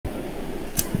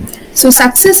So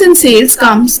success in sales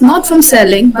comes not from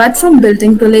selling but from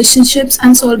building relationships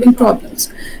and solving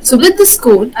problems. So with this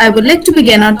quote, I would like to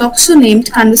begin our talk show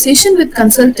named Conversation with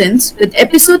Consultants with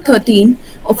episode 13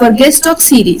 of our guest talk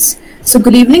series. So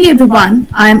good evening everyone.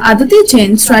 I am Aditi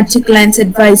Jain, Strategic Alliance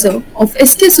Advisor of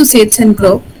SK Associates and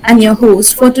Group and your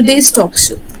host for today's talk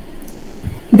show.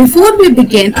 Before we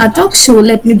begin our talk show,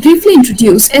 let me briefly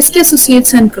introduce SK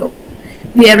Associates and Group.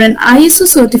 We are an ISO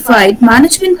certified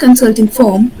management consulting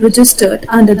firm registered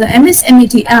under the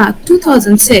MSMET Act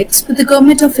 2006 with the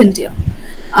Government of India.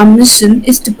 Our mission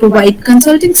is to provide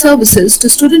consulting services to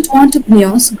student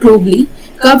entrepreneurs globally,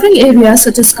 covering areas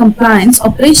such as compliance,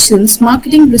 operations,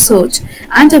 marketing, research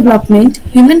and development,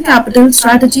 human capital,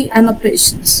 strategy, and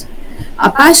operations.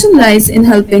 Our passion lies in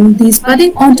helping these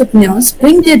budding entrepreneurs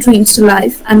bring their dreams to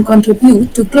life and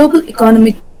contribute to global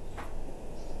economic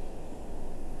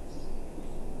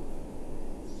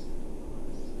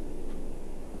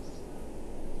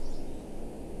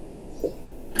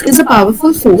is a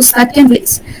powerful force that can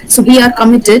raise. So we are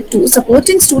committed to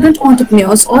supporting student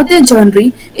entrepreneurs or their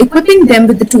journey, equipping them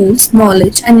with the tools,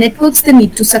 knowledge and networks they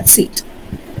need to succeed.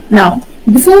 Now,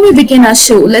 before we begin our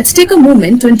show, let's take a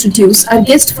moment to introduce our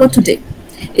guest for today.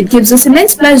 It gives us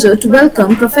immense pleasure to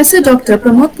welcome Professor Dr.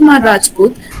 Pramod Kumar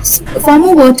Rajput,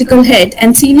 former Vertical Head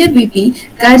and Senior VP,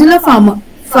 Cadila Pharma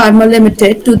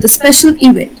Ltd, to the special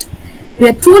event. We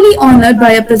are truly honored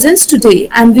by your presence today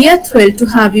and we are thrilled to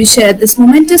have you share this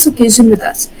momentous occasion with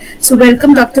us. So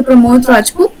welcome Dr. Pramod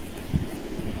Rajput.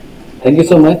 Thank you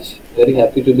so much. Very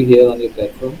happy to be here on your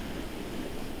platform.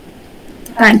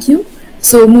 Thank you.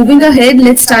 So moving ahead,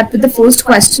 let's start with the first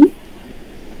question.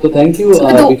 So thank you.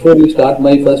 Before we start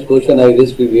my first question, I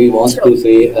just really want to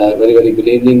say very good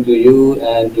evening to you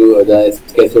and to the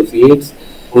SK Associates,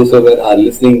 whosoever are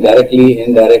listening directly,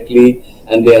 indirectly,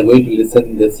 and they are going to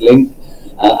listen this link.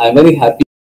 I'm very happy.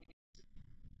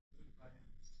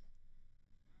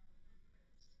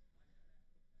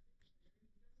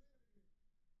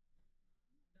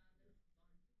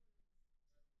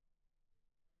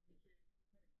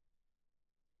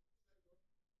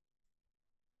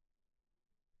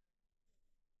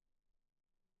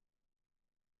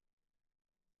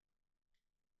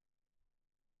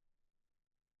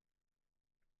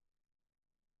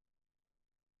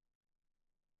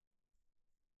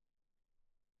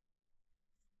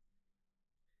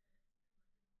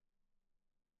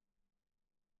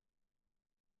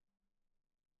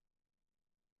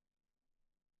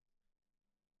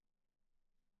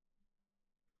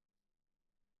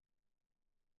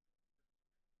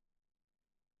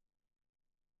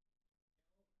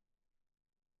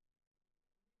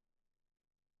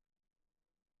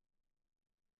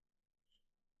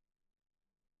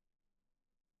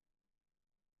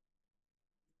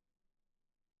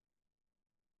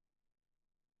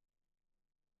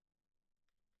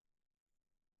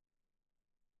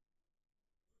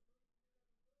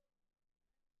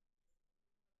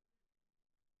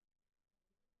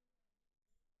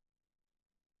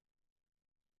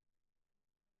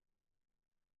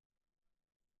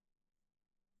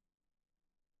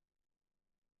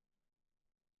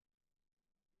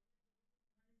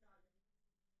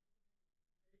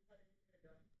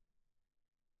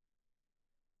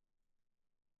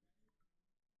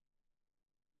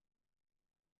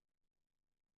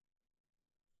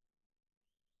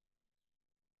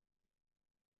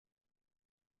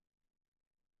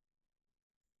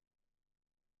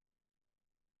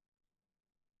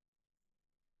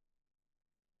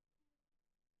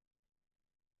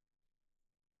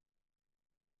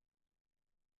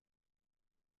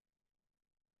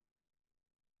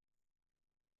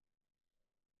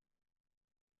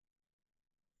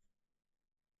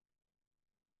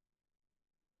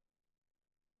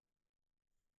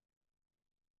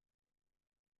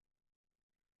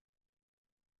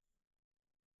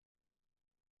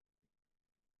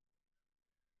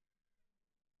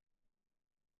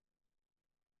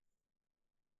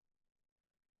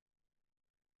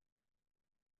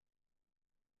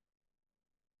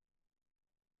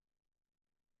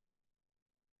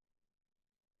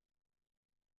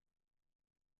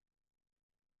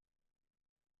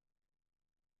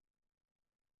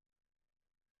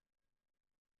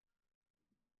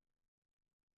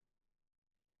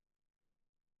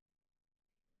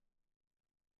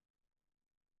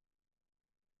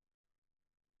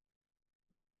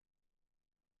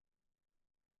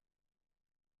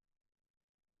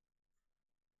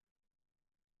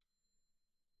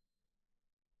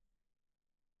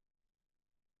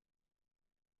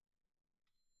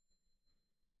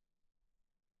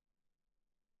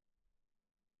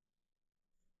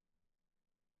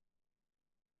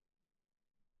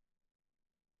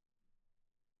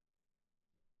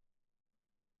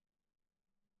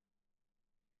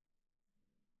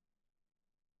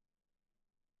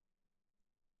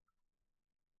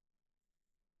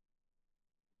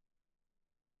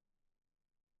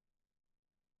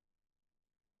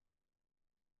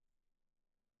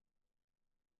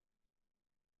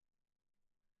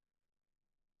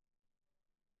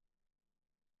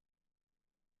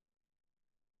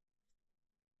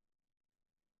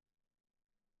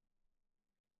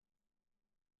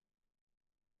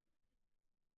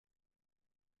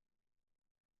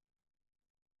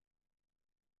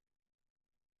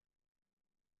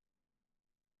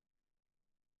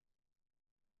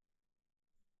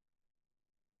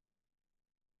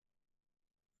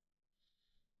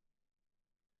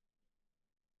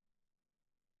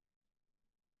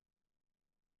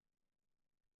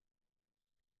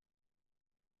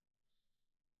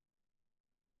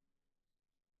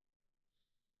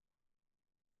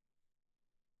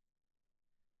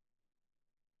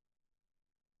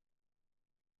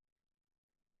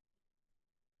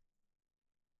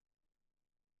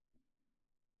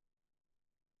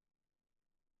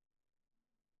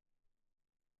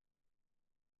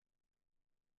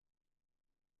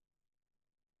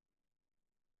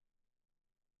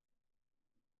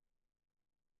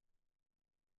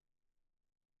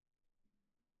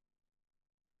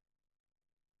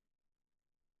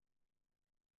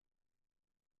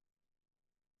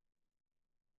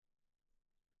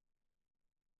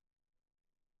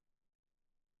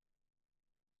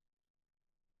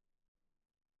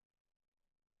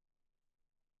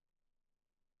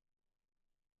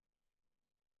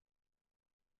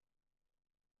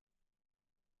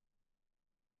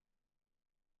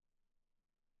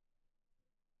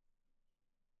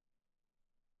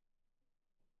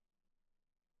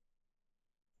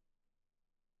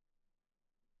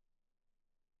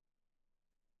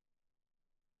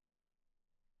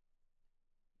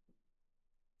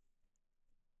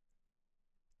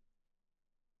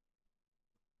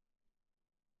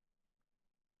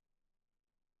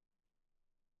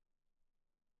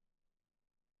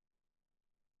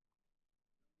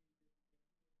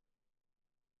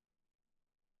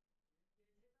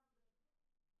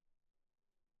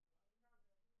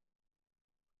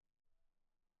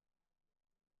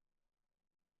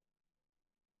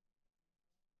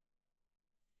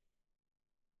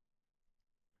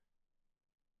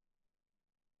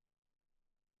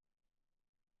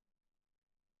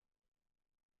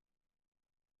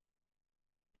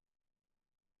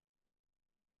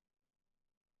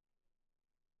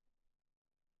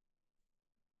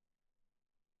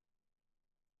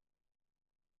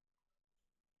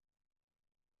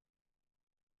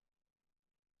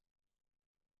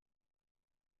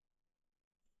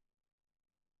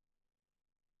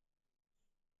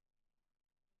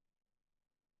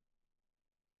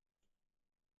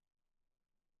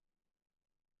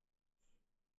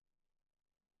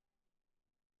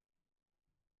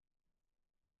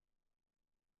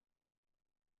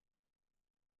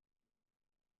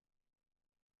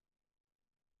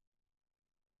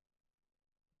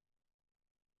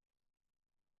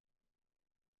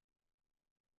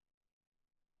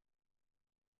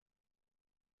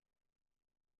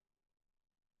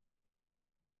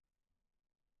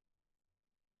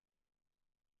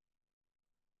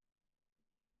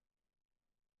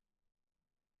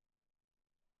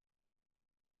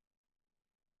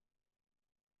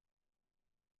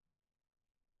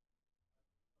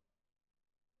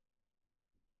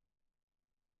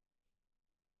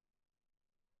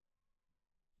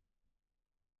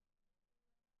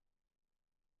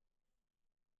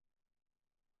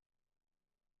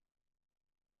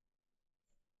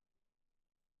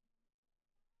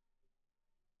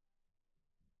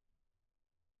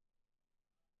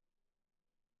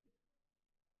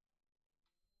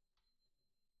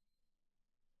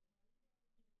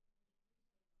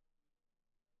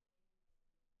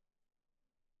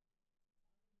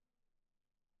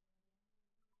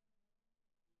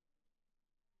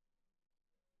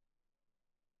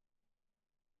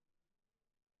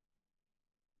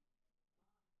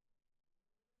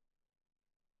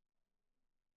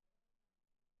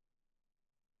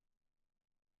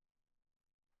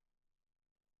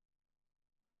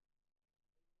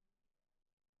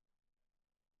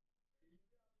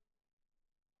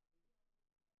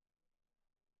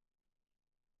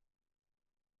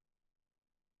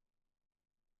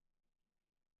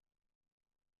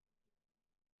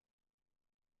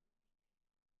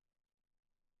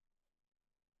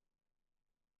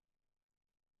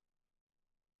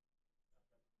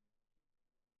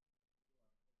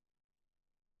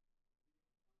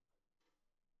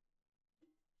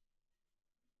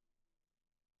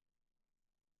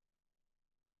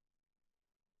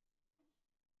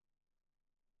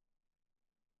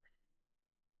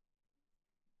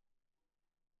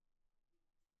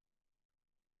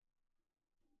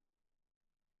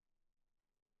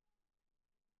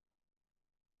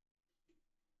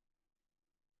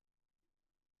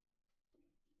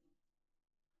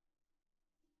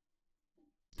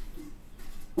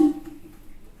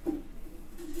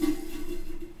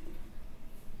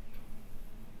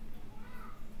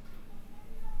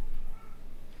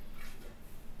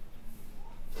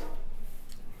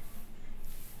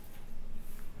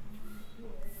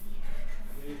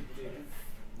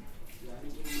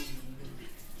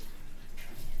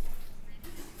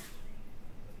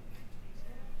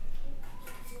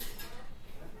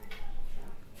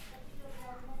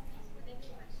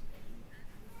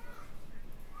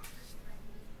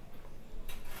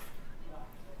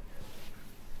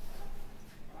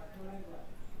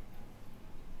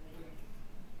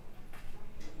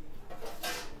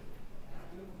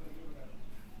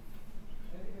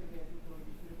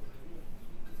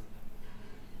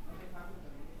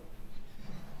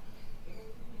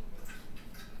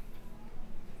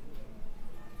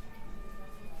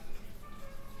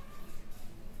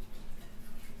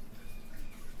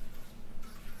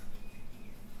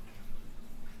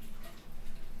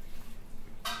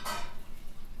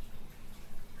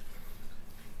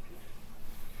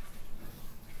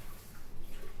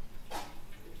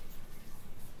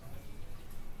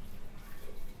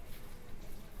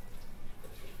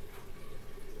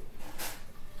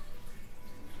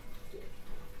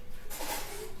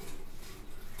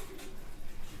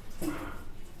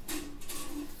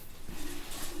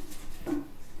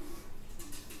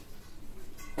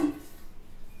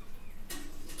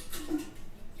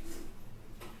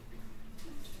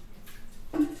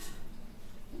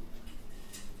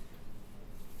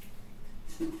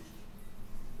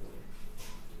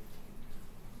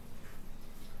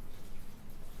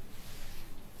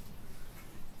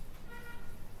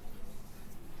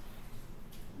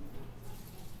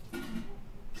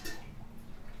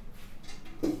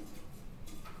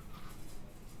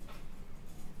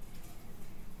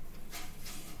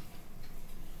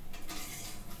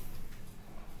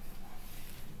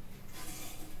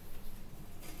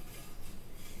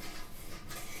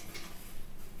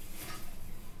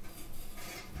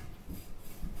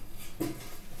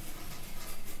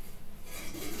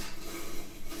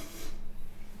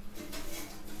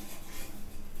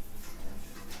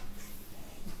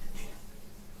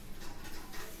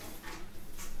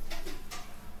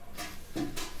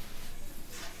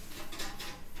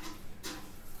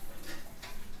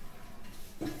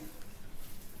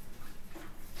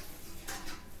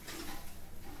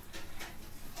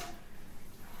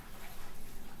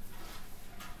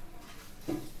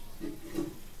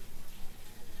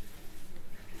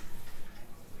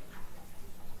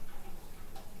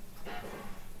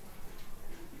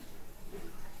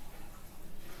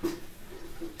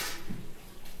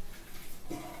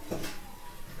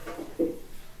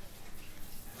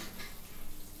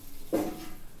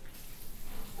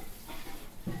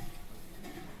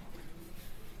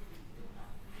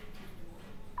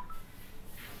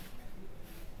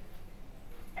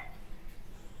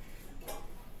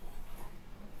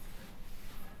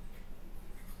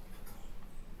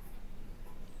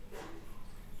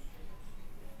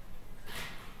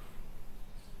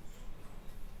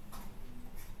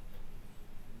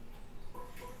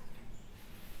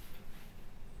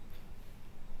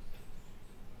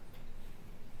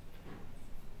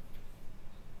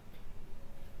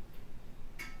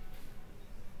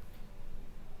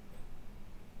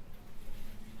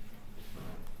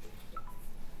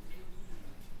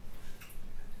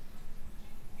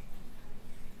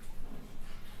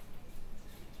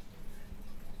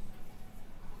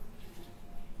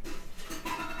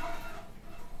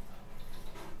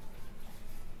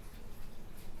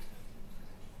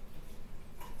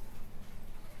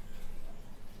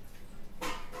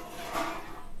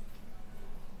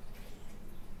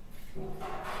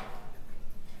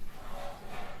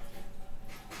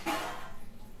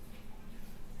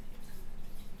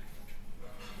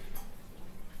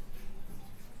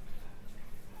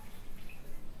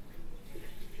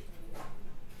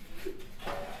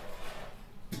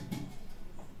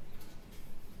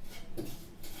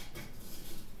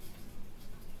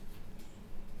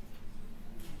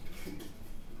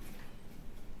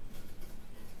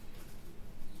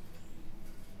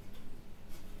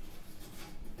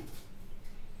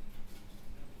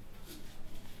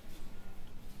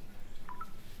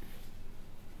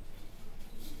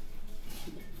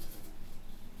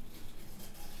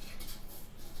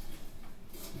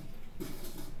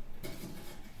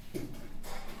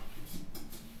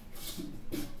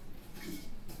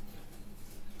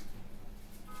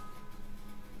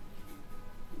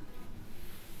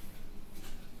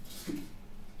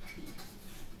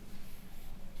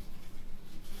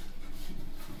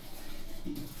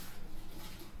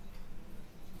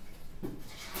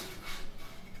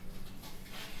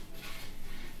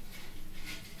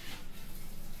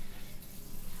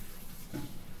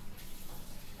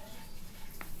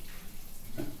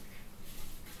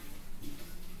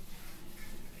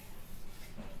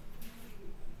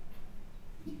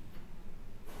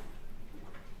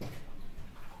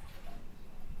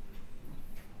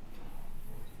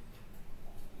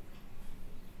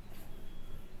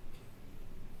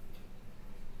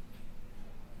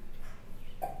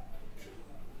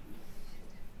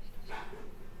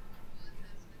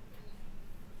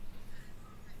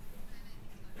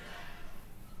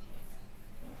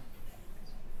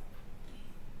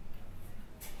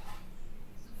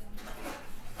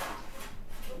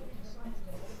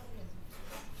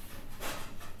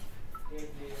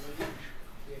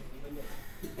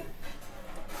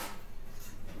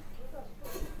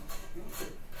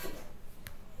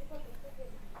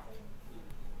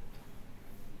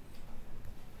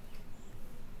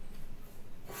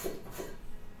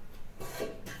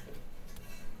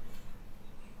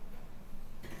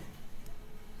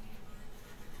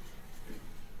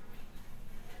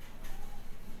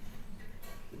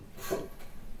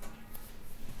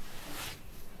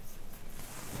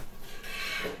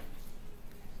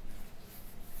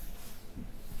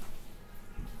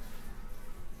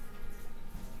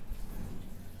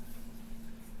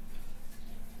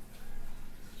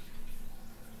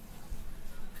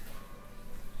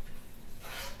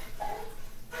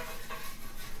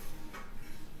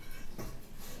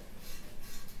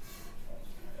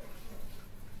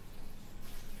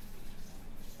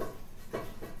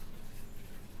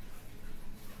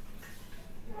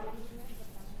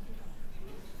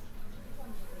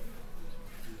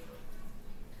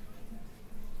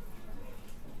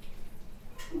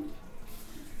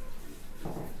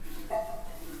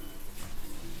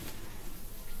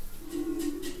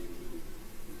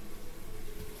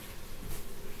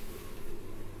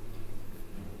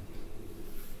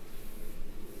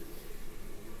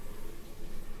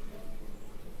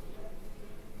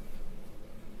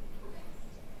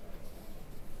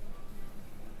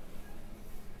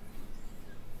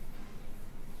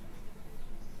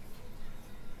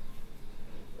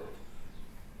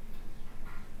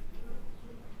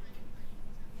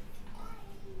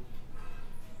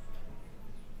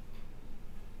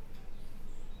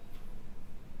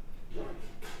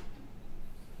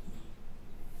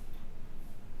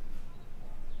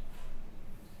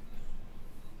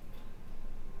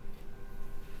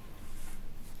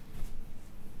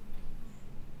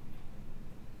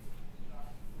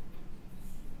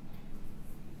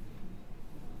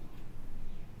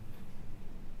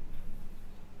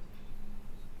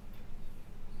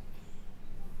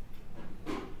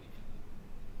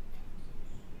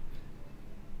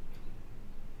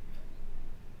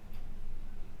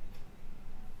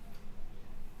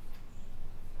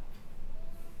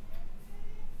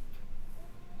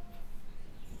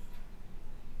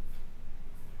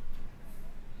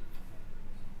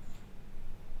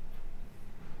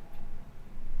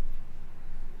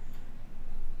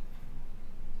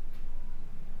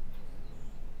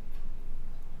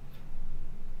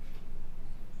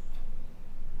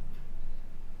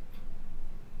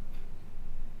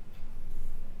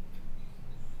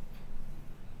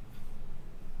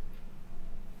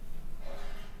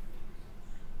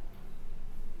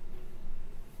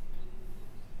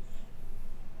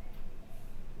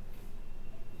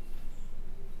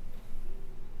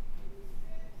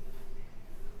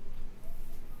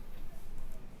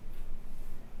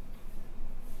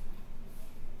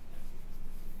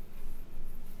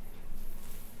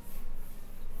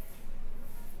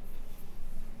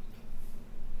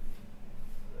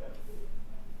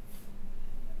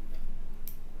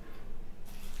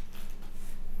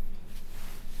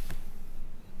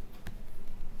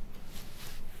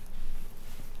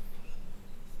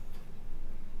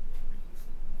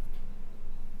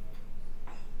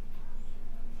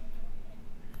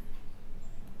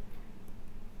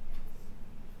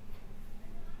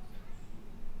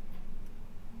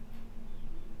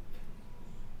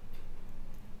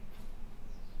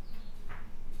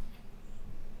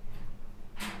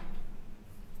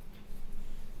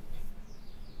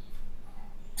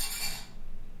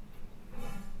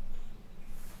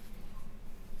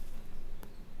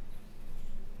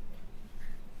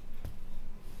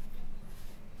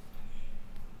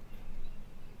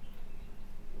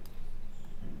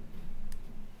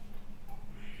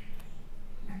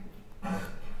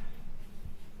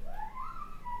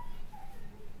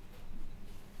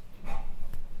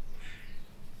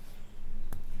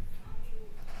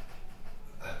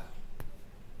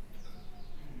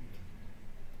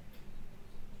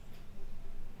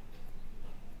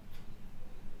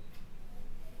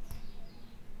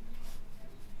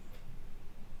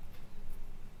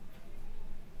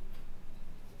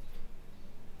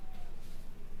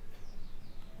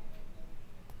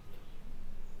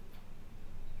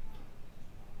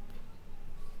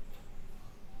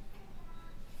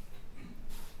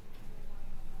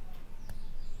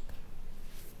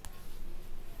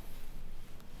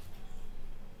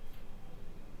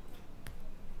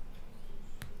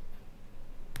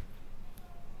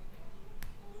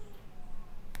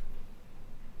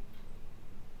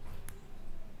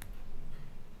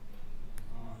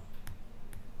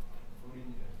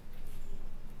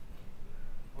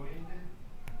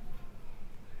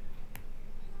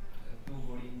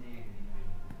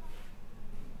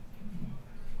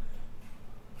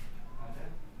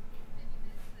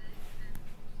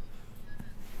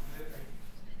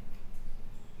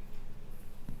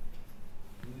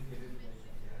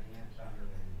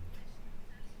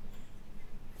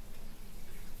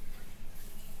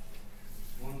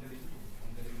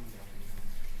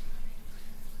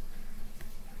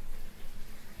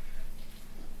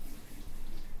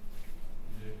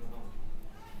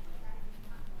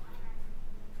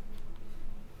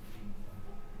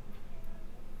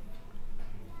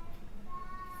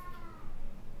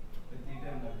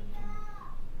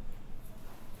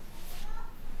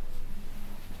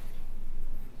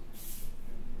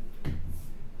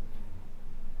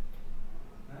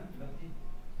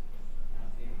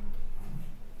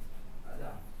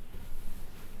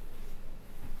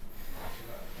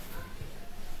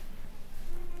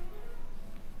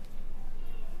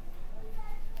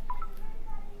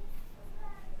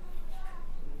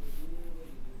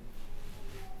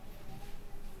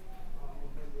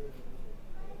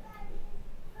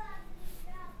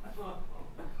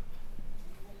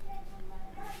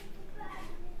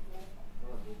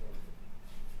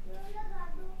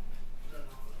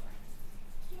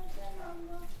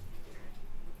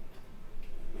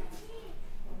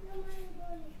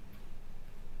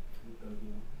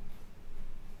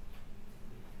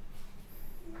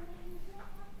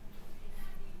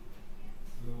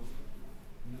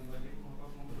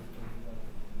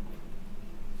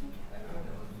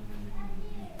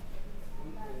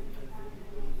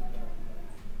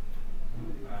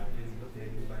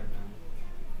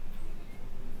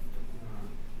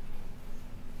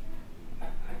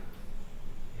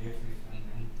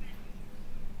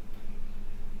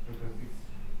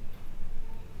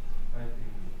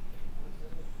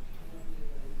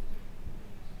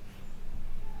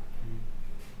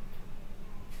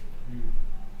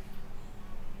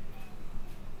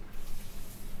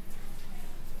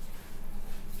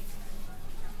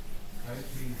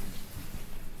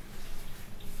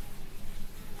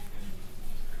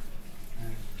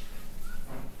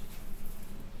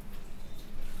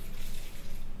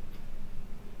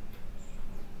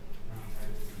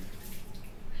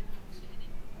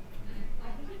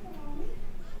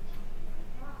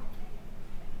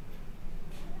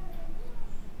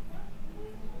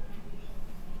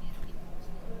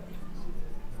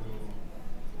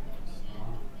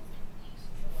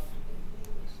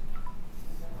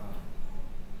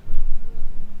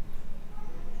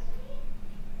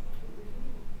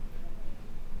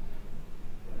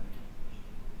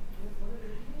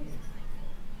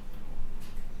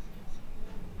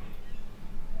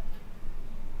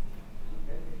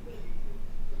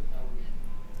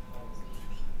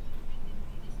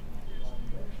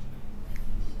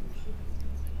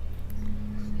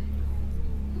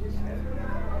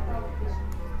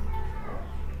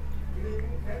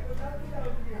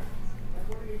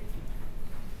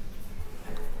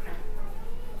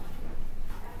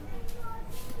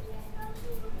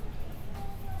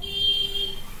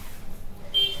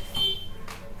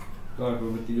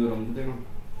 बत्ती जो रंग देखो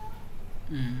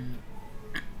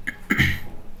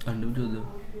अंडे जो दो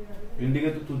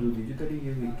India तो तू जो दीजिए तेरी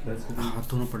ये क्लास के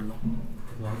हाथों में पड़ लो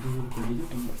बात तो कर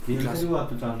लीजिए ये क्लास की बात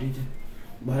तो चल रही है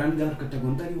भरन जार कट्टा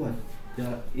गुंता की बात या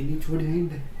इन्हीं छोड़ है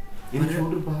इन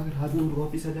छोड़ भाग हाथ में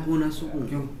वापस आ जा वो ना सो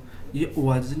क्यों ये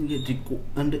वाजन ये जिको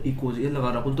अंड इको ये लगा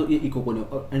रहा तो ये इको को नहीं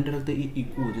और अंड रखते ये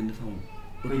इको हो जाने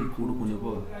साउंड और ये कोड को नहीं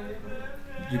पर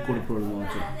रिकॉर्ड प्रॉब्लम आ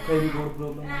जाए कई रिकॉर्ड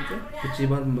प्रॉब्लम आ जाए कुछ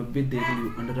बार मैं भी देख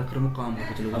लूं अंडर रख रहा हूं काम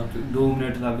हो चलो अब 2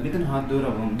 मिनट लग गए लेकिन हाथ धो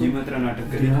रहा हूं जी मैं तेरा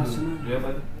नाटक कर रहा हूं रे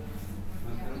बात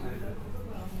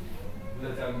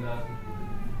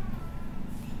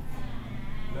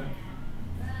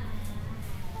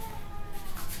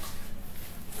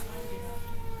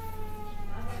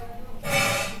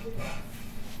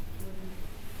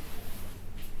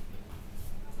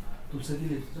तू सही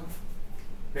ले जा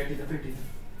पेटी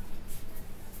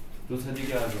तो सजी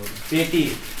क्या आ पेटी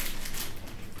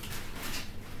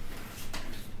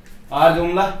आ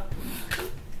दूंगा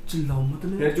चिल्लाओ मत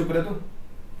ने फिर चुप रह तू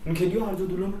उनके दियो हार जो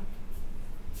दूल्हा में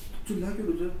चिल्ला क्यों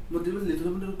रुजा मतलब ले तो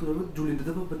मैंने करो जुड़ी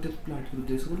देता पर बत्ते प्लाट कर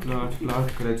दे सको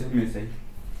प्लाट करे चल में सही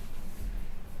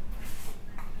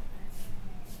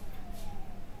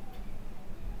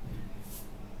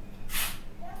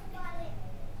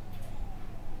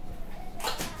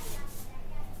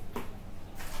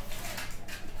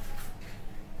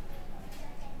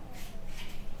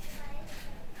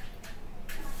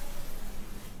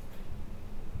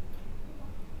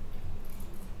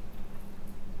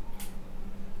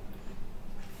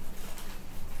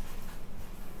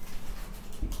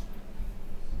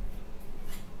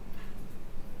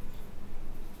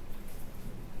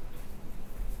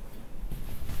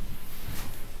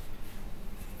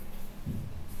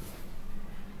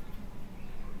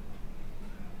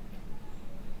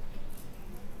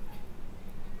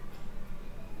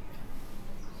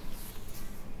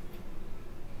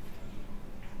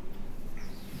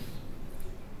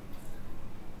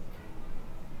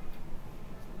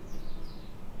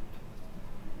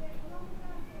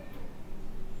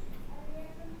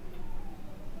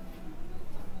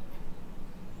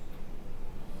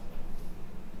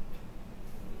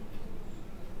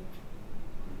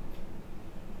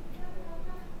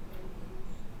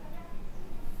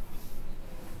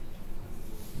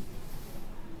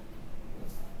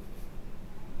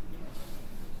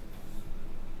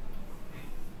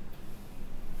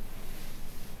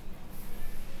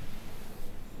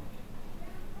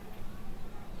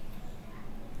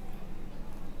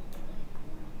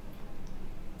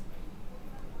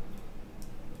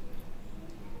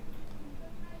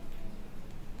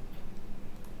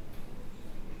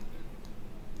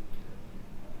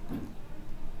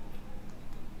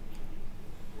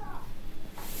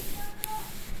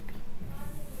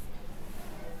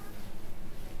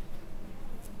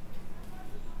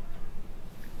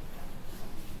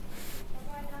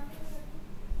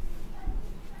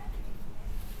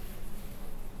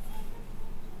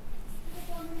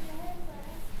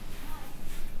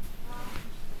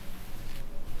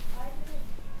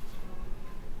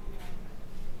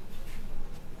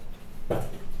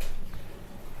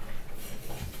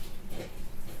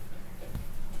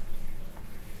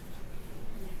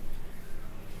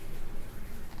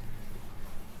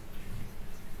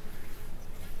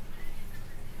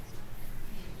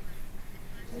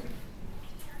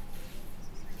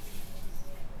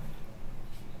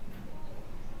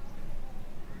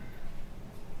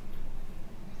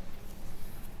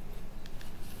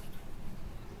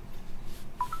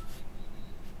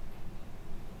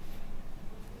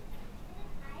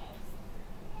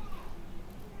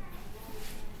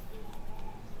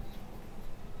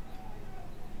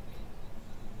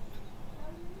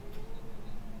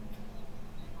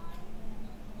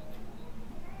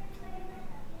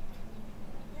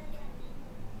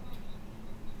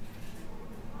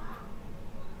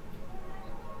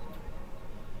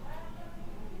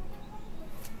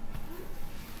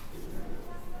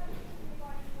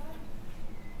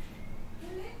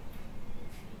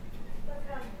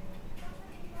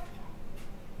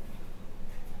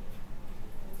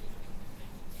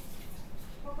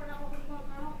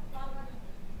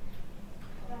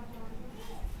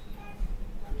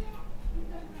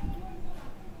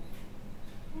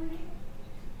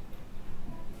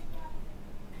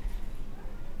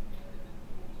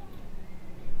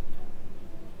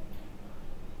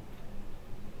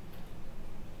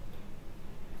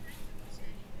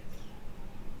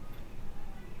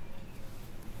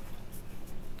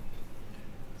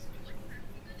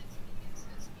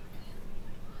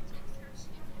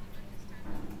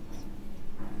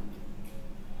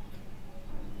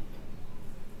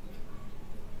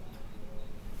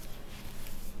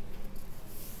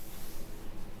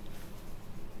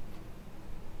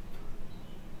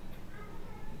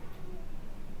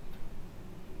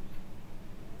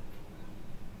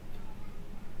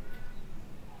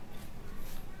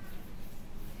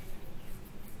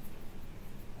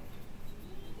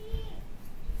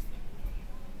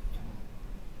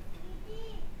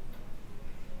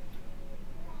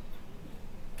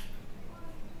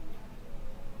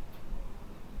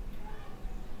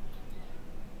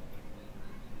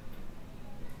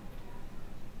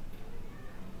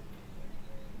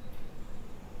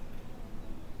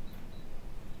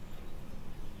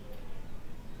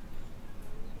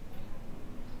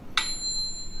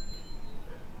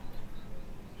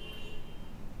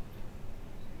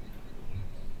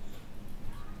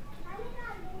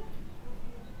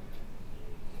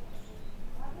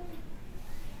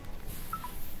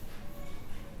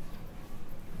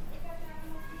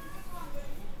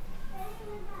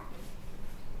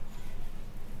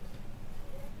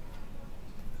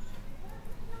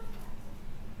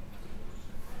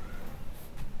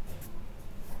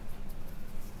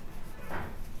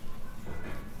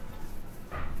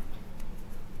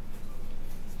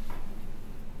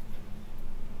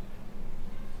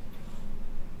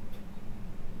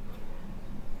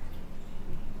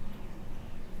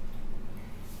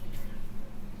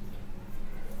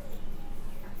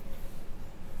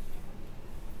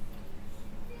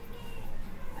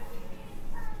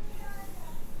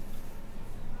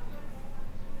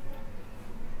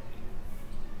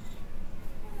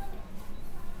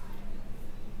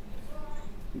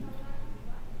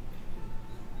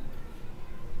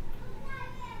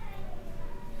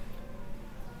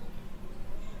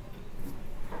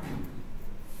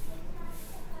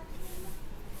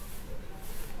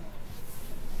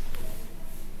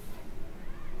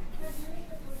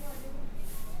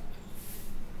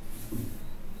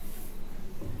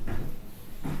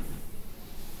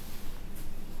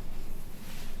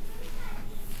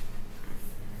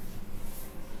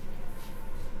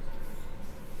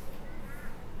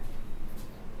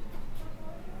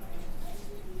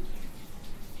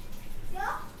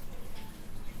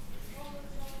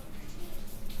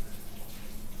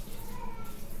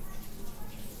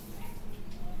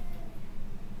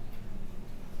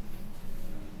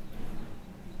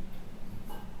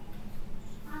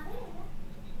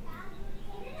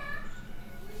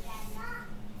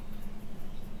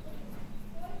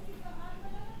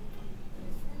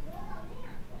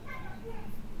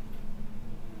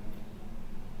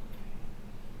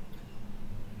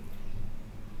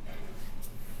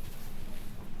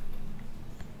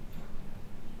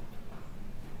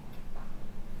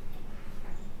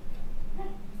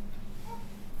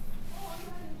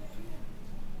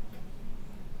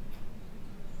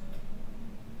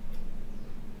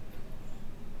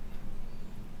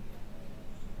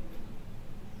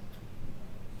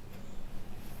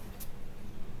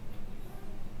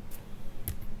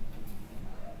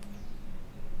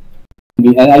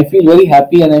me. And I feel very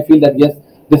happy, and I feel that yes,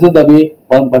 this is the way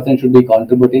one person should be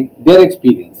contributing their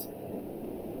experience.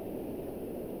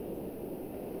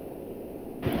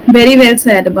 Very well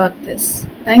said about this.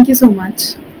 Thank you so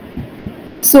much.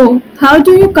 So, how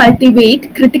do you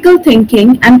cultivate critical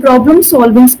thinking and problem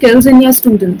solving skills in your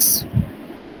students?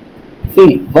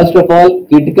 See, first of all,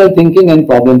 critical thinking and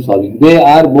problem solving, they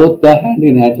are both the hand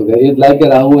in hand together. It's like a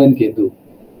Rahu and Ketu.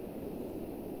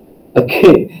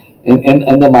 Okay,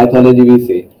 in the mythology we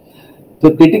say.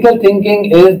 So critical thinking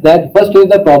is that first is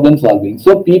the problem solving.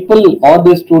 So people or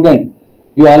the student,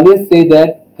 you always say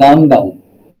that calm down,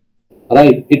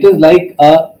 right? It is like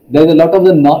there's a lot of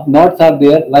the knots are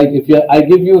there. Like if I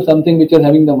give you something which is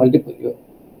having the multiple.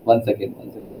 One second.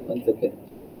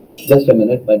 Just a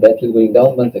minute, my battery is going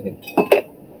down. 1 second.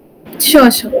 Sure.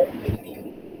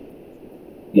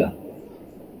 Yeah.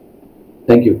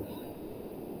 Thank you.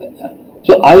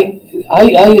 So I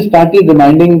started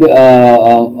reminding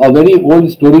a very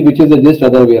old story, which is just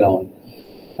other way around.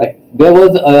 Right. There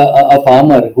was a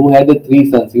farmer who had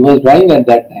 3 sons. He was drawing at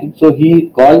that time, so he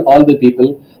called all the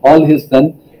people, all his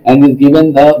sons, and is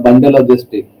given the bundle of the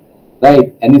stick,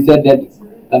 right? And he said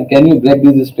that, can you break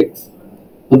these sticks?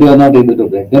 So they are not able to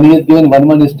break. Then he has given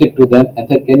one stick to them and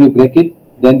said, can you break it?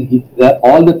 Then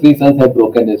all the 3 sons have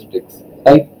broken the sticks,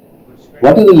 right?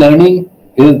 What is the learning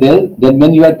is there? Then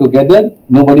when you are together,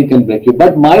 nobody can break you.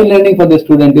 But my learning for the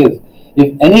student is,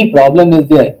 if any problem is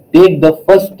there, take the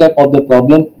first step of the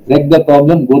problem, break the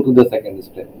problem, go to the second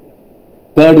step.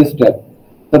 Third step.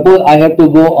 Suppose I have to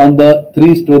go on the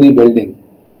 3-story building.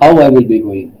 How I will be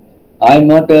going? I am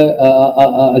not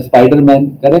a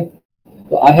Spider-Man, correct?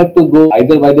 So I have to go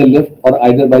either by the lift or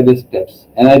either by the steps.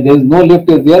 And there is no lift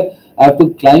is there. I have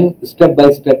to climb step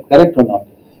by step, correct or not?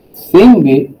 Same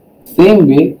way,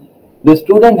 the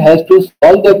student has to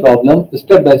solve the problem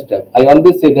step by step. I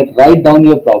always say that write down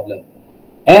your problem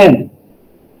and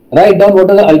write down what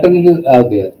are the alternatives are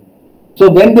there. So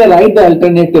when they write the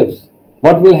alternatives,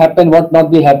 what will happen, what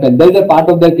not will happen, there is a part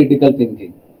of their critical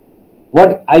thinking.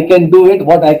 What I can do it,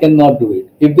 what I cannot do it.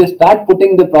 If they start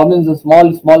putting the problems in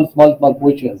small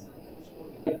questions,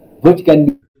 which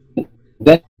can be,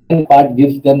 then part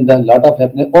gives them the lot of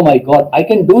happiness. Oh my God, I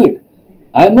can do it.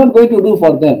 I am not going to do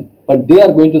for them, but they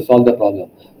are going to solve the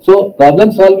problem. So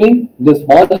problem solving, the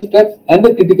small steps and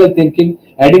the critical thinking,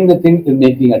 adding the thing is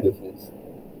making a difference.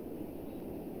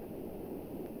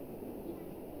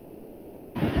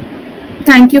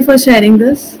 Thank you for sharing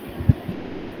this.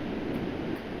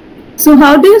 So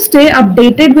how do you stay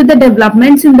updated with the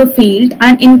developments in the field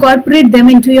and incorporate them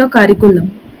into your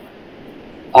curriculum?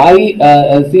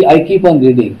 I keep on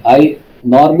reading. I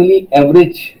normally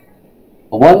average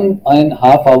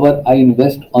 1.5 hours I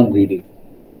invest on reading.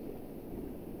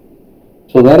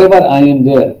 So wherever I am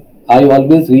there, I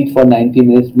always read for 90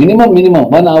 minutes, minimum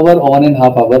 1 hour or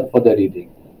 1.5 hours for the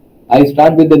reading. I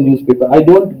start with the newspaper. I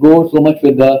don't go so much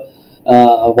with the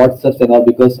WhatsApps and all,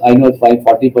 because I know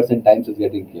 40% times is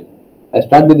getting killed. I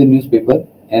start with the newspaper,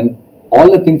 and all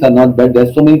the things are not bad.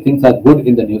 There's so many things are good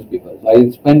in the newspaper. So I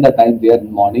spend the time there in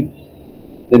the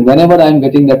morning. Then whenever I am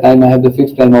getting the time, I have the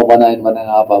fixed time of 1 and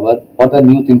 1.5 hours. What are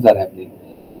new things are happening?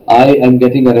 I am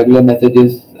getting a regular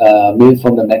messages, mails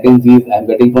from the McKinsey's. I am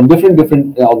getting from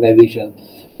different organizations.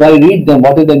 So I read them.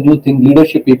 What is the new thing?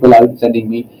 Leadership people are sending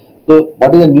me. So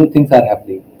what is the new things are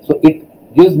happening? So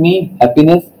it gives me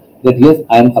happiness that yes,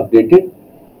 I am updated.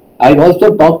 I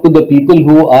also talk to the people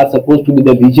who are supposed to be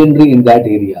the legendary in that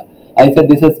area. I said,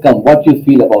 this has come. What you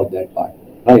feel about that part,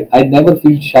 right? I never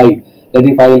feel shy that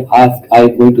if I will ask, they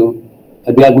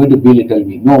are going to belittle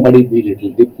me. Nobody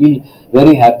belittle. They feel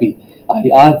very happy. I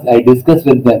ask, I discuss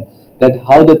with them that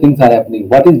how the things are happening.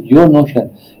 What is your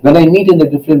notion? When I meet in the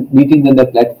different meetings in the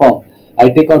platform, I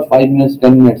take out 5 minutes,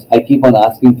 10 minutes. I keep on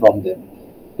asking from them.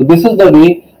 So this is the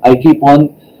way I keep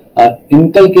on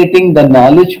inculcating the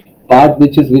knowledge part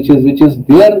which is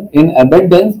there in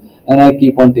abundance, and I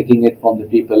keep on taking it from the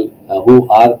people who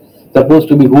are supposed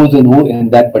to be who's and who in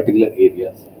that particular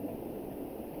areas.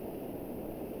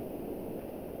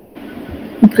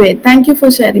 Great, thank you for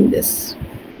sharing this.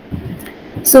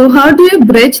 So how do you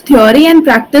bridge theory and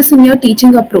practice in your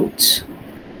teaching approach?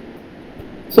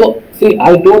 So see,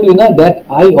 I told you now that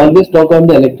I always talk on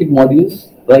the electric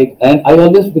modules, right? And I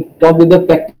always talk with the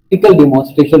practical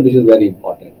demonstration, which is very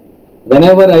important.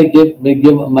 Whenever I give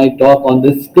my talk on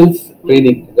the skills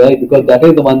training, right? Because that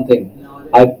is the one thing.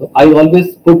 I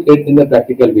always put it in the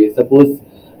practical way. Suppose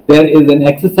there is an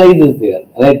exercise is there,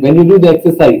 right? When you do the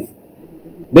exercise,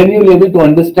 then you will be able to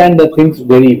understand the things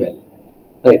very well,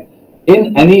 right?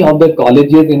 In any of the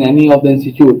colleges, in any of the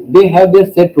institute, they have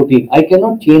their set routine. I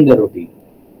cannot change the routine.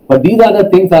 But these are the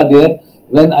things are there.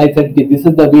 when I said this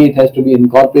is the way it has to be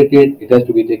incorporated, it has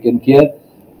to be taken care,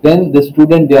 then the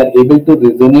student, they are able to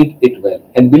resonate it well.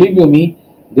 And believe you me,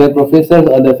 their professors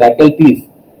or the faculties,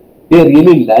 they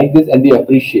really like this and they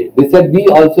appreciate. They said we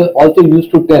also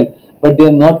used to tell, but they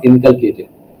are not inculcated.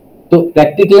 So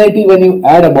practicality, when you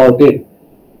add about it,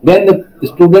 then the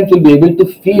students will be able to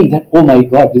feel that, oh my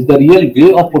God, this is the real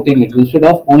way of putting it, instead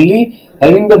of only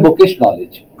having the bookish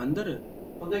knowledge.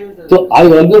 So I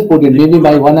always put in, maybe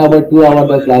by 1 hour, 2 hour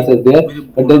the class is there,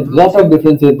 but there's lots of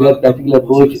differences there, practical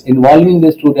approach, involving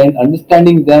the student,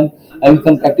 understanding them, and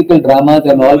some practical dramas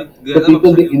and all. So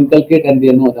people, they inculcate and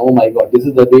they know, oh my God, this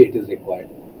is the way it is required.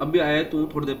 अभी आया तू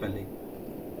थोड़ी देर पहले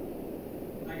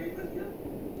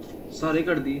सारे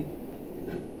कर दिए.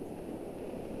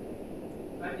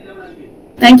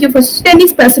 Thank you. For any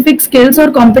specific skills or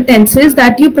competencies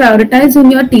that you prioritize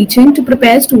in your teaching to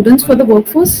prepare students for the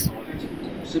workforce?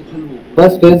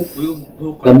 First is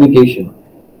communication,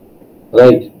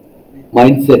 right?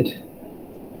 Mindset.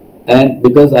 And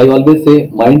because I always say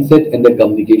mindset and the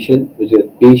communication, which is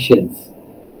patience,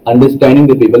 understanding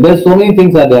the people. There are so many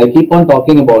things are there. I keep on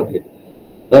talking about it,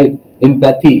 right?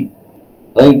 Empathy,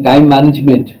 right? Time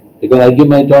management. Because I give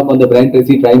my talk on the Brian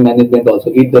Tracy time management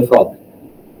also. Eat the frog.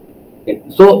 Okay.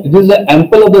 So this is the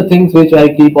ample of the things which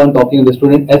I keep on talking to the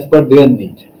student as per their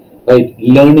need, right?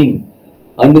 Learning,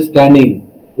 understanding,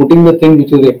 putting the thing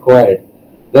which is required,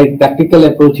 right? Tactical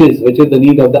approaches, which is the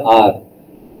need of the hour.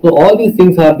 So all these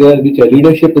things are there, which are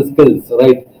leadership skills,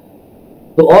 right?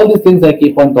 So all these things I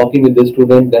keep on talking with the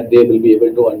student, that they will be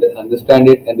able to understand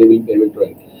it and they will be able to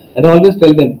write. And I always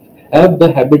tell them, have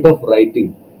the habit of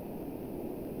writing.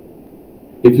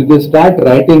 If you just start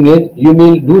writing it, you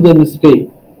may do the mistake.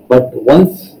 But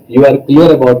once you are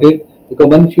clear about it, because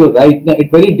once you write, now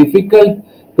it's very difficult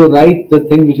to write the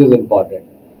thing which is important.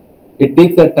 It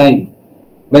takes a time.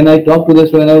 When I talked to the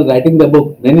student, I was writing the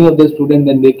book. Many of the students,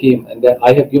 when they came, and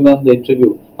I have given them the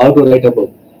interview, how to write a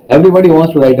book. Everybody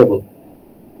wants to write a book.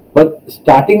 But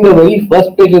starting the very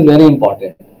first page is very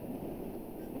important.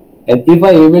 And if I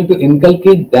am able to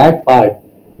inculcate that part,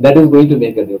 that is going to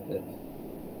make a difference.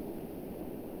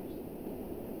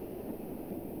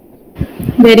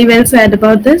 Very well said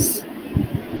about this.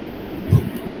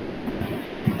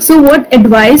 So what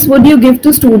advice would you give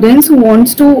to students who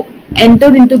wants to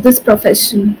enter into this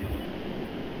profession?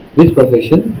 Which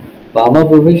profession? Pharma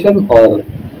profession or?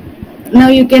 Now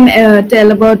you can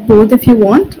tell about both if you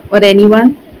want, or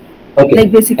anyone. Okay.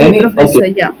 Like basically professor,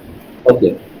 okay. Yeah.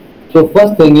 Okay. So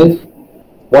first thing is,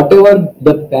 whatever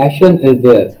the passion is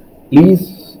there,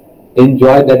 please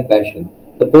enjoy that passion.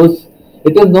 Suppose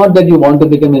it is not that you want to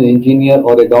become an engineer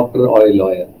or a doctor or a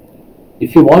lawyer.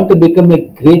 If you want to become a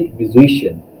great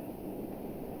musician,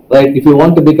 right? If you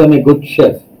want to become a good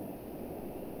chef,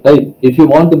 right? If you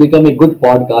want to become a good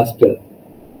podcaster,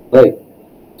 right?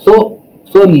 So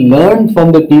learn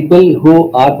from the people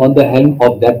who are on the helm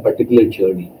of that particular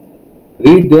journey.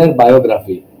 Read their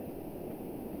biography,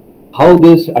 how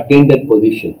they attained that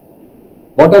position,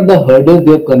 what are the hurdles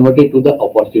they have converted to the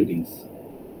opportunities,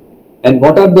 and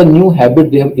what are the new habits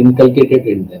they have inculcated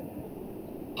in them,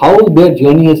 how their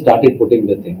journey has started putting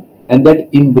the thing, and that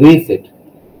embrace it.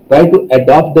 Try to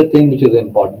adopt the thing which is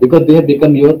important, because they have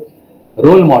become your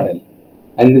role model.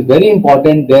 And it is very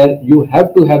important that you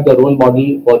have to have the role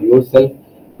model for yourself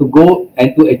to go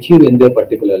and to achieve in their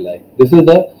particular life. This is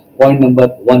the point number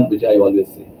one, which I always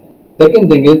say. Second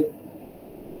thing is,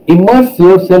 immerse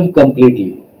yourself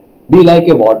completely. Be like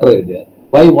a water there.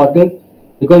 Why water?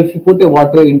 Because if you put a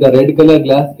water in the red color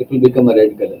glass, it will become a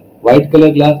red color. White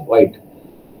color glass, white.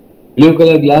 Blue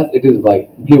color glass, it is white,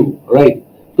 blue, right?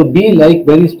 So be like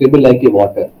very stable like a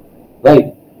water,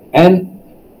 right? And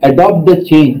adopt the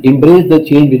change, embrace the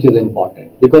change which is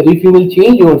important. Because if you will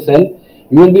change yourself,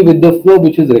 you will be with the flow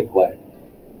which is required.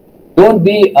 Don't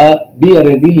be a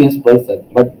resilient person,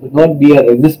 but not be a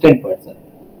resistant person,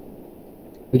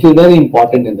 which is very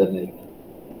important in the life.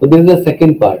 So this is the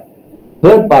second part.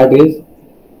 Third part is,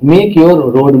 make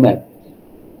your roadmap.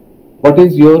 What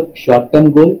is your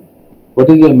short-term goal? What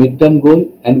is your mid-term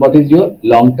goal? And what is your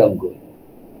long-term goal?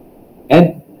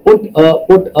 And put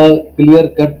a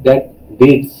clear-cut that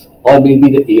dates or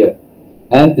maybe the year,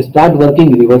 and start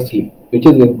working reversely, which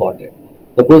is important.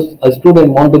 Suppose a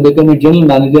student want to become a general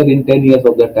manager in 10 years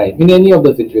of the time, in any of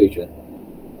the situation.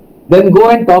 Then go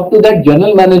and talk to that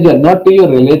general manager, not to your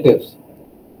relatives.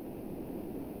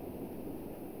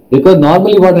 Because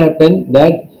normally what happens,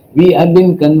 that we have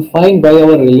been confined by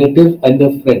our relatives and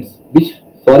the friends, which,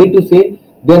 sorry to say,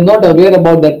 they are not aware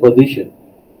about that position.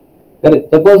 Correct.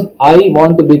 Suppose I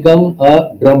want to become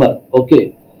a drummer,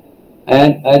 okay.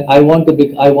 and I want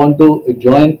to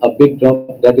join a big drum,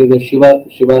 that is a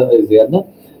Shiva is there,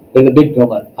 no? There's a big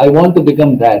drummer. I want to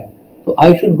become that. So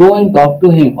I should go and talk to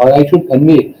him, or I should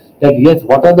convey that yes,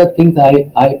 what are the things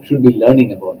I should be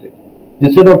learning about it.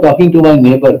 Instead of talking to my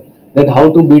neighbor that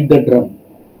how to beat the drum.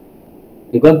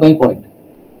 You got my point?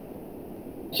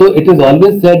 So it is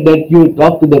always said that you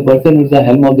talk to the person who is the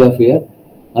helm of the affair,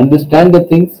 understand the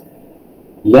things,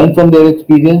 learn from their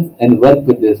experience and work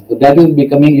with this. So that is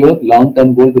becoming your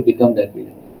long-term goal, to become that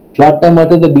way. Short-term,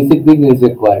 what is the basic thing is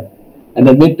required. And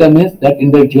the mid-term is that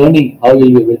in the journey, how will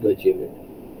you be able to achieve it.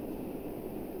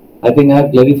 I think I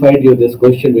have clarified you this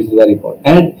question, which is very important.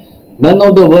 And none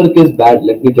of the work is bad,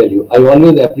 let me tell you. I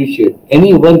always appreciate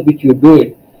any work which you do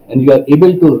it and you are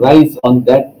able to rise on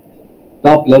that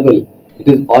top level, it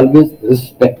is always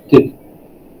respected.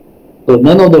 So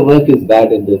none of the work is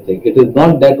bad in this thing. It is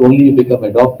not that only you become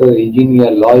a doctor, engineer,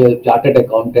 lawyer, chartered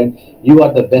accountant, you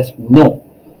are the best. No.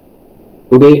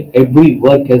 Today, every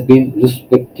work has been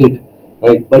respected,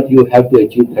 right? But you have to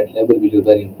achieve that level, which is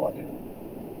very important.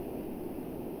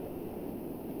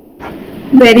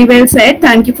 Very well said.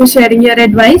 Thank you for sharing your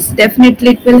advice.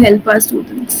 Definitely it will help our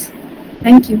students.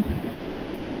 Thank you.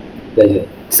 Pleasure.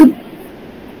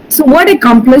 So what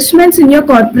accomplishments in your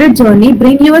corporate journey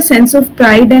bring you a sense of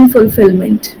pride and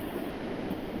fulfillment?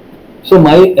 So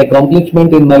my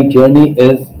accomplishment in my journey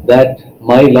is that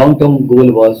my long-term goal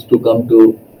was to come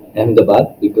to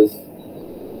Ahmedabad, because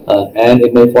and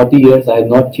in my 40 years I have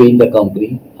not changed the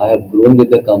company. I have grown with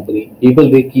the company. People,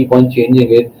 they keep on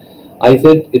changing it. I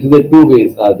said it is the two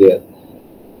ways are there,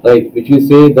 right? Which you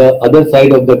say the other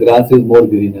side of the grass is more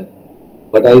greener.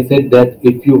 But I said that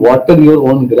if you water your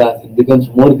own grass, it becomes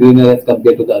more greener as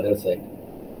compared to the other side.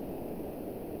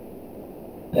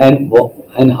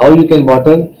 And how you can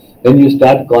water? When you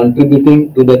start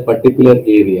contributing to that particular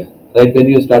area, right? When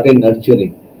you started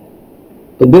nurturing.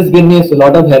 So this gives me a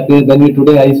lot of happiness. When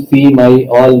today I see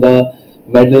all the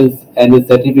medals and the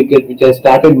certificate which I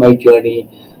started my journey,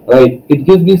 right? It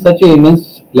gives me such an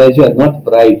immense pleasure, not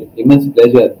pride, immense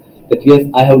pleasure, that yes,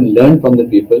 I have learned from the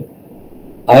people.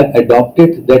 I have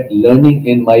adopted that learning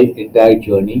in my entire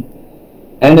journey,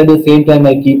 and at the same time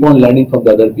I keep on learning from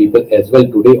the other people as well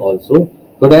today also,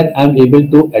 so that I am able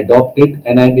to adopt it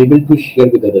and I am able to share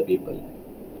with other people.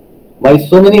 My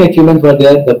so many achievements were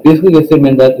there. The basic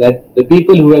achievement was that the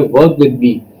people who have worked with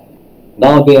me,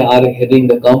 now they are heading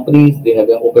the companies, they have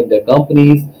opened their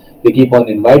companies, they keep on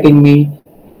inviting me.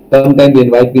 Sometimes they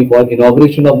invite me for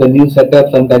inauguration of the new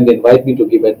setup, sometimes they invite me to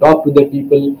give a talk to the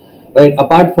people. Right,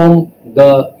 apart from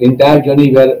the entire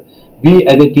journey where we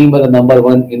as a team were the number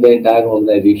one in the entire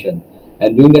organization,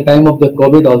 and during the time of the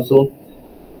COVID also,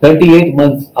 38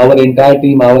 months, our entire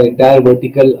team, our entire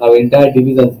vertical, our entire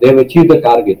divisions, they have achieved the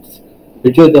targets,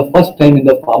 which is the first time in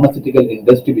the pharmaceutical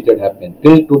industry which had happened.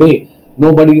 Till today,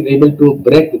 nobody is able to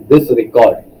break this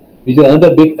record, which is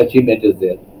another big achievement is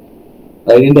there,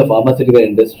 right, in the pharmaceutical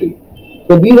industry.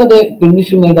 So these are the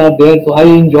conditions that are there. So I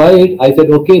enjoy it. I said,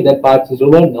 okay, that part is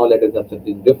over. Now let us have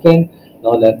something different.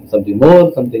 Now let something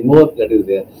more that is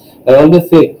there. I always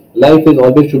say, life is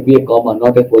always should be a comma,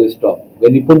 not a full stop.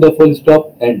 When you put the full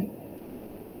stop, end.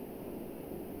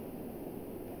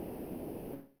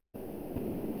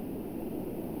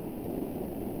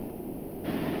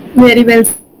 Very well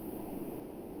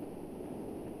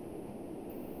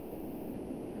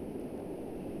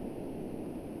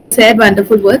said.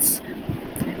 Wonderful words.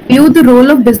 View the role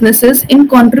of businesses in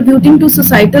contributing to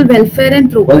societal welfare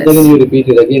and progress. Once again, you repeat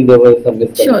it again. There was some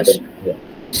misconception.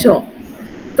 Sure.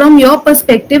 From your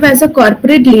perspective as a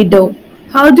corporate leader,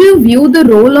 how do you view the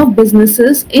role of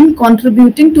businesses in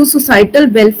contributing to societal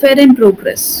welfare and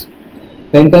progress?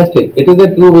 Fantastic. It is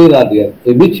a two ways are there.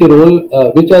 Which role?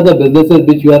 Which are the businesses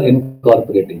which you are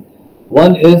incorporating?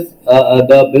 One is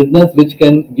the business which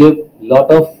can give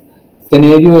lot of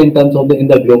scenario in terms of in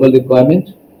the global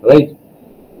requirement, right?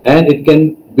 And it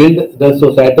can build the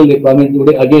societal requirement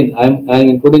today. Again, I'm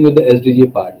including with the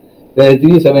SDG part. The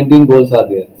SDG 17 goals are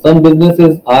there. Some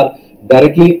businesses are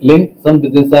directly linked, some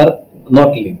businesses are not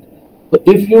linked. So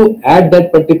if you add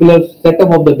that particular setup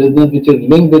of the business which is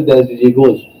linked with the SDG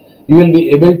goals, you will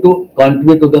be able to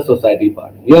contribute to the society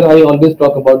part. Here I always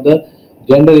talk about the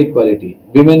gender equality,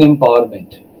 women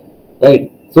empowerment,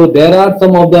 right? So there are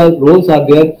some of the roles are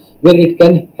there where it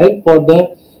can help for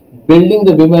the building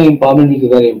the women empowerment, which is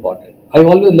very important. I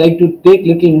always like to take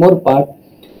little more part.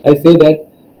 I say that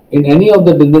in any of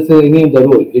the businesses, any of the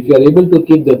role, if you are able to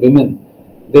keep the women,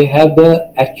 they have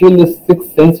the actual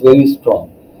sixth sense very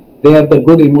strong. They have the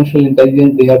good emotional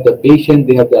intelligence, they have the patience,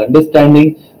 they have the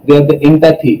understanding, they have the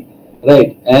empathy,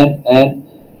 right? And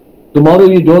tomorrow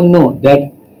you don't know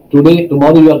that today,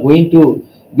 tomorrow you are going to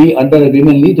be under a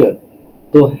women leader.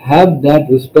 So have that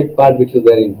respect part, which is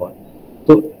very important.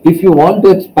 So if you want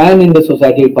to expand in the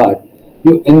societal part,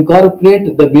 you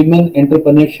incorporate the women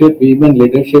entrepreneurship, women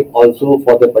leadership also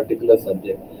for the particular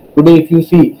subject. Today, if you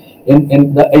see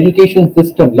in the education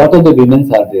system, lot of the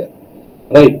women are there,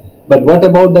 right? But what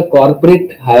about the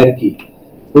corporate hierarchy?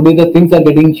 Today the things are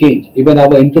getting changed. Even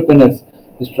our entrepreneurs,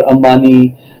 Mr.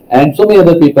 Ambani and so many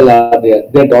other people are there.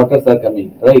 Their daughters are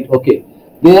coming, right? Okay,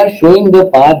 they are showing the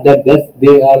path that yes,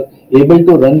 they are able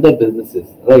to run the businesses,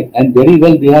 right? And very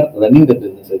well they are running the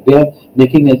businesses. They are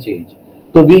making a change.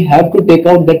 So we have to take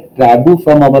out that taboo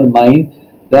from our mind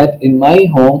that in my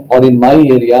home or in my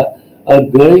area, a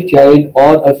girl child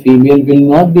or a female will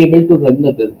not be able to run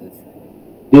the business.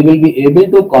 They will be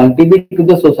able to contribute to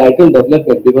the societal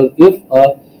development, because if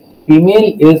a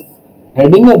female is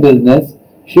heading a business,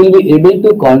 she will be able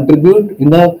to contribute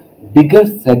in a bigger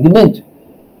segment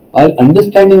or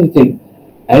understanding the thing.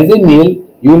 As a male,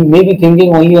 you may be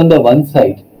thinking only on the one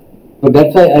side. So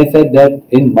that's why I said that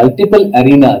in multiple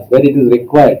arenas where it is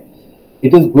required,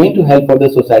 it is going to help for the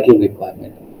societal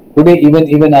requirement. Today,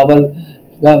 even our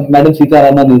Madam Sita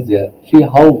Raman is there. She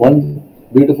how one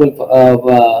beautiful,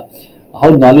 how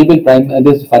knowledgeable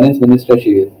this finance minister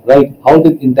she is, right? How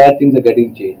the entire things are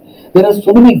getting changed. There are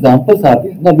so many examples are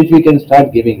there, now, which we can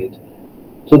start giving it.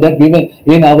 So that women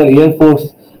in our Air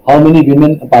Force, how many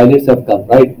women pilots have come,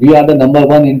 right? We are the number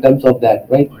one in terms of that,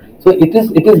 right? So it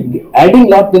is adding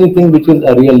lot many things which is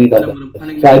a real need of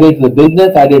that. So either it's the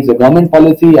business, either it's the government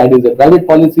policy, either it's the private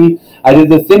policy, either it's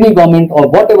the semi-government or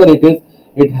whatever it is,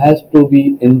 it has to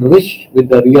be enriched with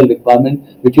the real requirement,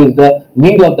 which is the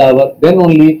need of the hour. Then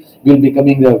only we will be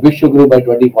becoming the Vishwaguru by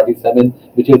 2047,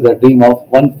 which is the dream of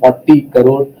 140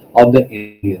 crore of the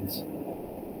Indians.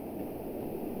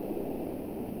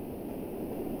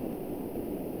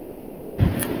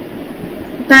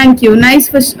 Thank you.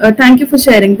 Thank you for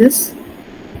sharing this.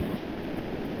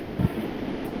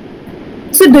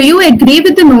 So, do you agree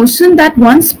with the notion that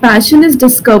one's passion is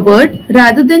discovered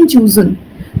rather than chosen?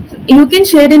 You can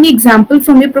share any example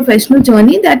from your professional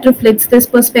journey that reflects this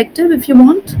perspective, if you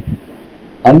want.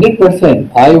 100%.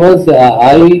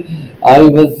 I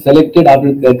was selected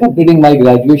after completing my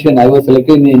graduation. I was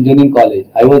selected in the engineering college.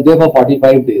 I was there for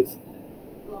 45 days.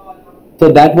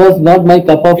 So that was not my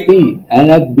cup of tea,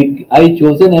 and I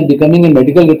chosen and becoming a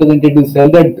medical representative to sell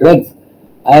the drugs.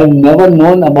 I have never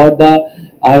known about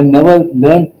I have never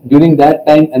learned during that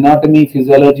time anatomy,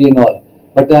 physiology and all.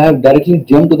 But I have directly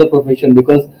jumped to the profession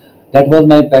because that was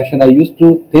my passion. I used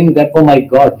to think that, oh my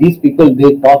God, these people,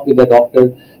 they talk with the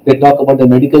doctor, they talk about the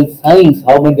medical science,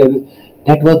 how much there is.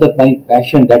 That was my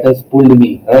passion that has pulled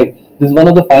me, right? This is one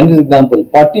of the finest examples.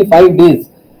 45 days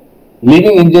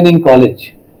leaving engineering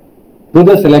college, through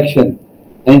the selection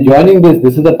and joining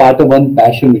this is a part of one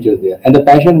passion which is there. And the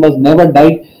passion was never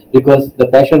died because the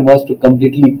passion was to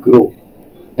completely grow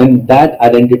in that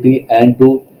identity and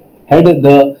to head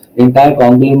the entire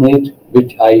conglomerate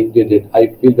which I did it. I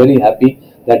feel very happy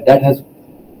that has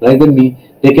taken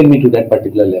me to that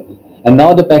particular level. And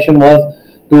now the passion was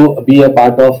to be a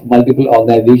part of multiple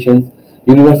organizations,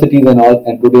 universities and all,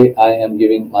 and today I am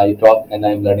giving my talk and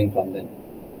I am learning from them.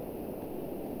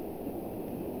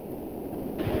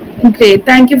 Great,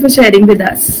 thank you for sharing with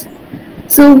us.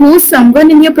 So, who's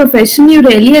someone in your profession you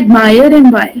really admire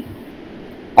and why?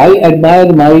 I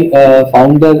admire my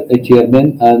founder,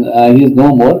 chairman, and he is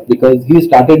no more because he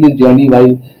started his journey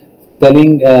while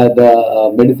selling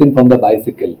the medicine from the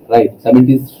bicycle, right,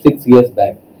 76 years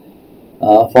back.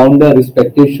 Founder,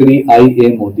 respected Shri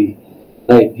I.A. Modi,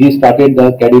 right, he started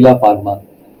the Cadila Pharma.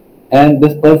 And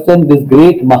this person, this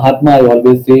great Mahatma, I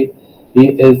always say,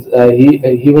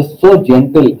 he was so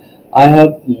gentle. I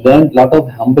have learned lot of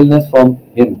humbleness from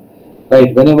him,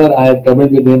 right? Whenever I have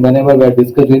traveled with him, whenever we have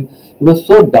discussed with him, he was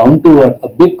so down to earth, a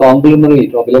big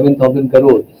conglomerate of 11,000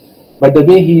 crore. But the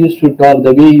way he used to talk,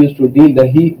 the way he used to deal,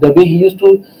 the way he used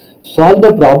to solve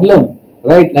the problem,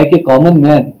 right, like a common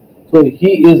man. So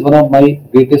he is one of my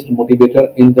greatest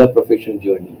motivator in the professional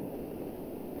journey.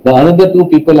 The another two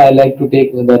people I like to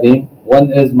take the name.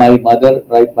 One is my mother,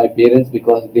 right, my parents,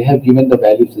 because they have given the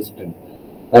value system,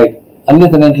 right.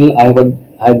 Unless and until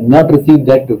I have not received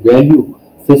that value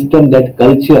system, that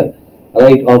culture,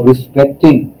 right, of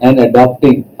respecting and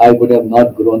adopting, I would have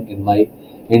not grown in my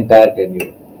entire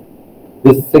tenure.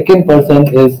 The second person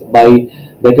is my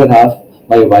better half,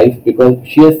 my wife, because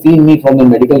she has seen me from the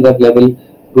medical rep level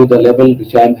to the level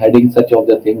which I am heading, such of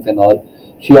the things and all.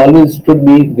 She always stood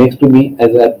next to me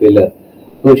as a pillar.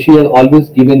 So she has always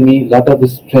given me lot of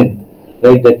strength,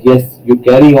 right, that yes, you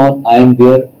carry on, I am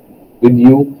there with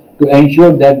you to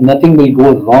ensure that nothing will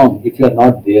go wrong if you are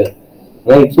not there,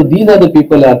 right? So these are the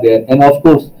people are there, and of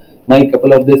course my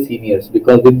couple of the seniors,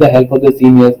 because with the help of the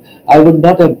seniors I would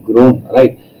not have grown,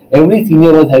 right? Every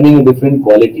senior was having a different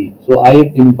quality, so I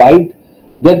have imbibed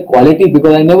their quality,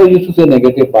 because I never used to say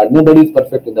negative part. Nobody is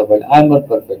perfect in the world. I am not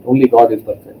perfect. Only God is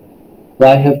perfect. So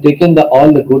I have taken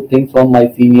all the good things from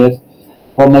my seniors,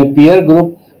 from my peer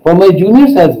group, from my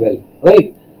juniors as well,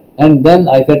 right? And then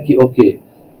I said, okay,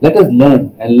 let us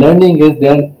learn. And learning is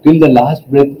there till the last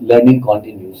breath. Learning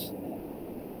continues.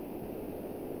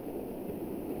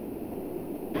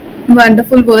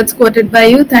 Wonderful words quoted by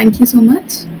you. Thank you so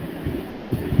much.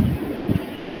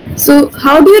 So,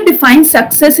 how do you define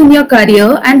success in your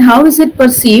career, and how is it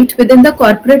perceived within the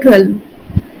corporate realm?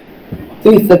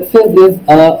 See, success is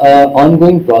an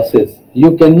ongoing process.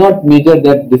 You cannot measure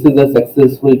that this is a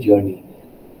successful journey.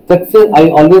 Success, I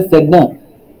always said,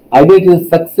 either it is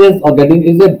success or getting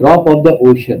is a drop of the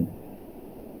ocean.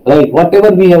 Right?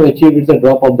 Whatever we have achieved, it's a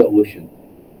drop of the ocean.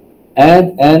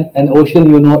 And an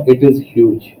ocean, it is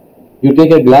huge. You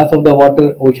take a glass of the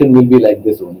water, ocean will be like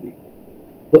this only.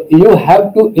 So you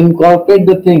have to incorporate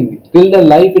the thing. Till the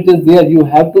life it is there, you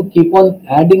have to keep on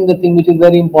adding the thing, which is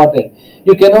very important.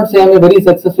 You cannot say I'm a very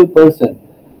successful person.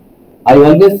 I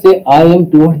always say I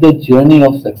am towards the journey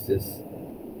of success.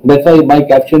 That's why my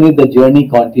caption is the journey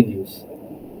continues.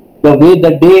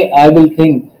 The day I will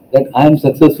think that I am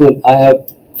successful, I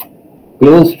have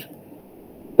closed.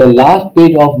 The last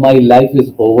page of my life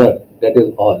is over. That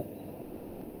is all.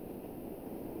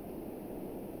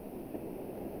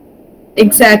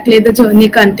 Exactly, the journey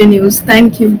continues.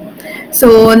 Thank you. So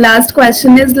last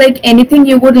question is anything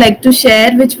you would like to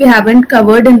share which we haven't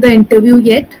covered in the interview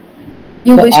yet?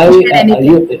 You wish to share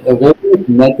anything? Very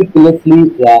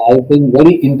meticulously, I think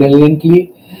very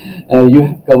intelligently, you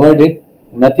have covered it.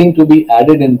 Nothing to be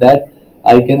added in that.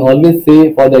 I can always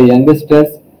say for the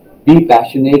youngsters, be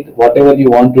passionate, whatever you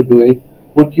want to do it.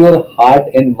 Put your heart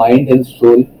and mind and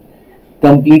soul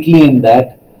completely in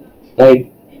that, right?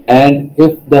 And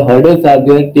if the hurdles are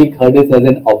there, take hurdles as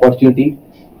an opportunity,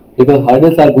 because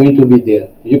hurdles are going to be there.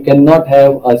 You cannot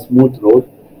have a smooth road.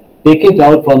 Take it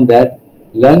out from that,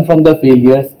 learn from the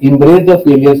failures, embrace the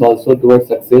failures also towards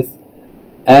success,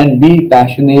 and be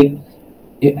passionate.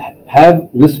 Have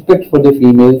respect for the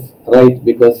females, right?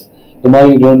 Because tomorrow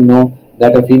you don't know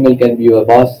that a female can be your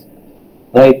boss,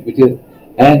 right? Which is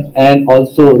and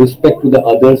also respect to the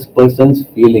others person's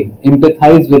feeling.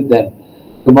 Empathize with them.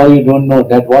 Tomorrow you don't know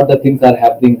that what the things are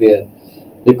happening there,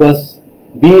 because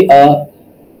be a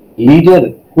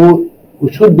leader who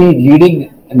should be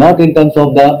leading not in terms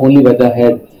of the only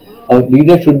weatherhead. A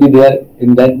leader should be there.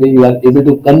 In that way you are able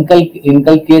to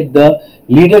inculcate the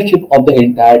leadership of the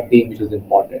entire team, which is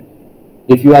important.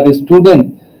 If you are a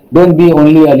student, don't be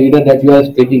only a leader that you are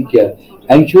taking care.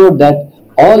 Ensure that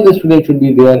all the students should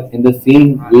be there in the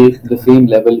same way, the same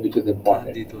level, which is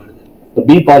important. So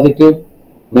be positive.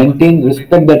 Maintain,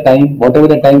 respect the time. Whatever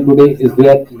the time today is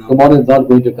there, tomorrow is not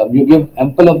going to come. You give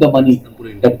ample of the money,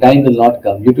 that time will not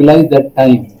come. Utilize that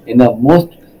time in a most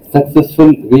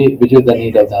successful way, which is the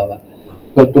need of the hour.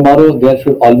 So tomorrow there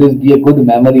should always be a good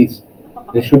memories.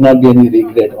 There should not be any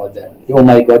regret or that. Oh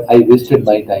my God, I wasted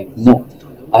my time. No,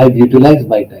 I have utilized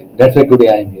my time. That's why today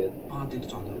I am here.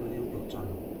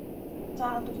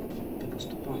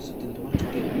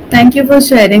 Thank you for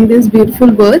sharing these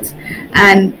beautiful words,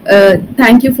 and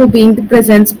thank you for being the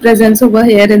presence over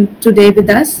here and today with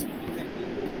us.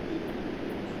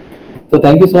 So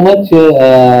thank you so much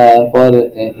for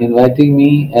inviting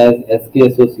me as SK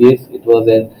Associates. It was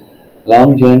a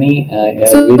long journey.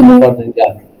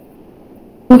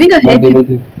 Moving ahead.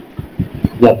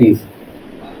 Yeah, please.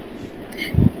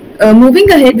 Moving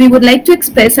ahead, we would like to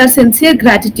express our sincere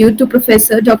gratitude to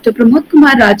Professor Dr. Pramod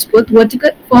Kumar Rajput,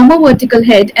 former Vertical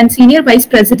Head and Senior Vice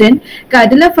President,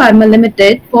 Cadila Pharma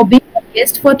Ltd, for being our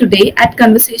guest for today at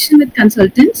Conversation with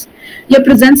Consultants. Your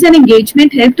presence and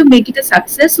engagement helped to make it a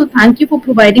success, so thank you for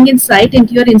providing insight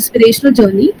into your inspirational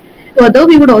journey. Further,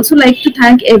 we would also like to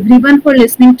thank everyone for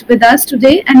listening with us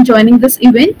today and joining this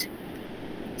event.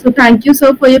 So thank you,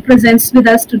 sir, for your presence with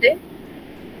us today.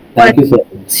 Thank you, sir.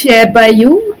 Shared by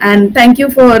you, and thank you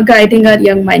for guiding our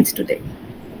young minds today.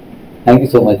 Thank you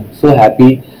so much. So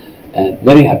happy and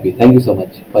very happy. Thank you so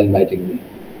much for inviting me.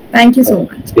 Thank you so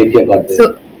much. Take care. God bless.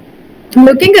 So,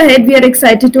 looking ahead, we are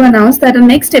excited to announce that our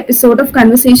next episode of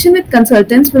Conversation with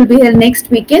Consultants will be held next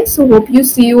weekend. So, hope you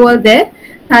see you all there.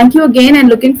 Thank you again, and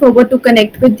looking forward to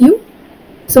connect with you.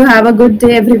 So, have a good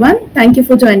day, everyone. Thank you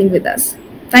for joining with us.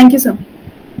 Thank you, sir.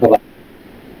 Bye-bye.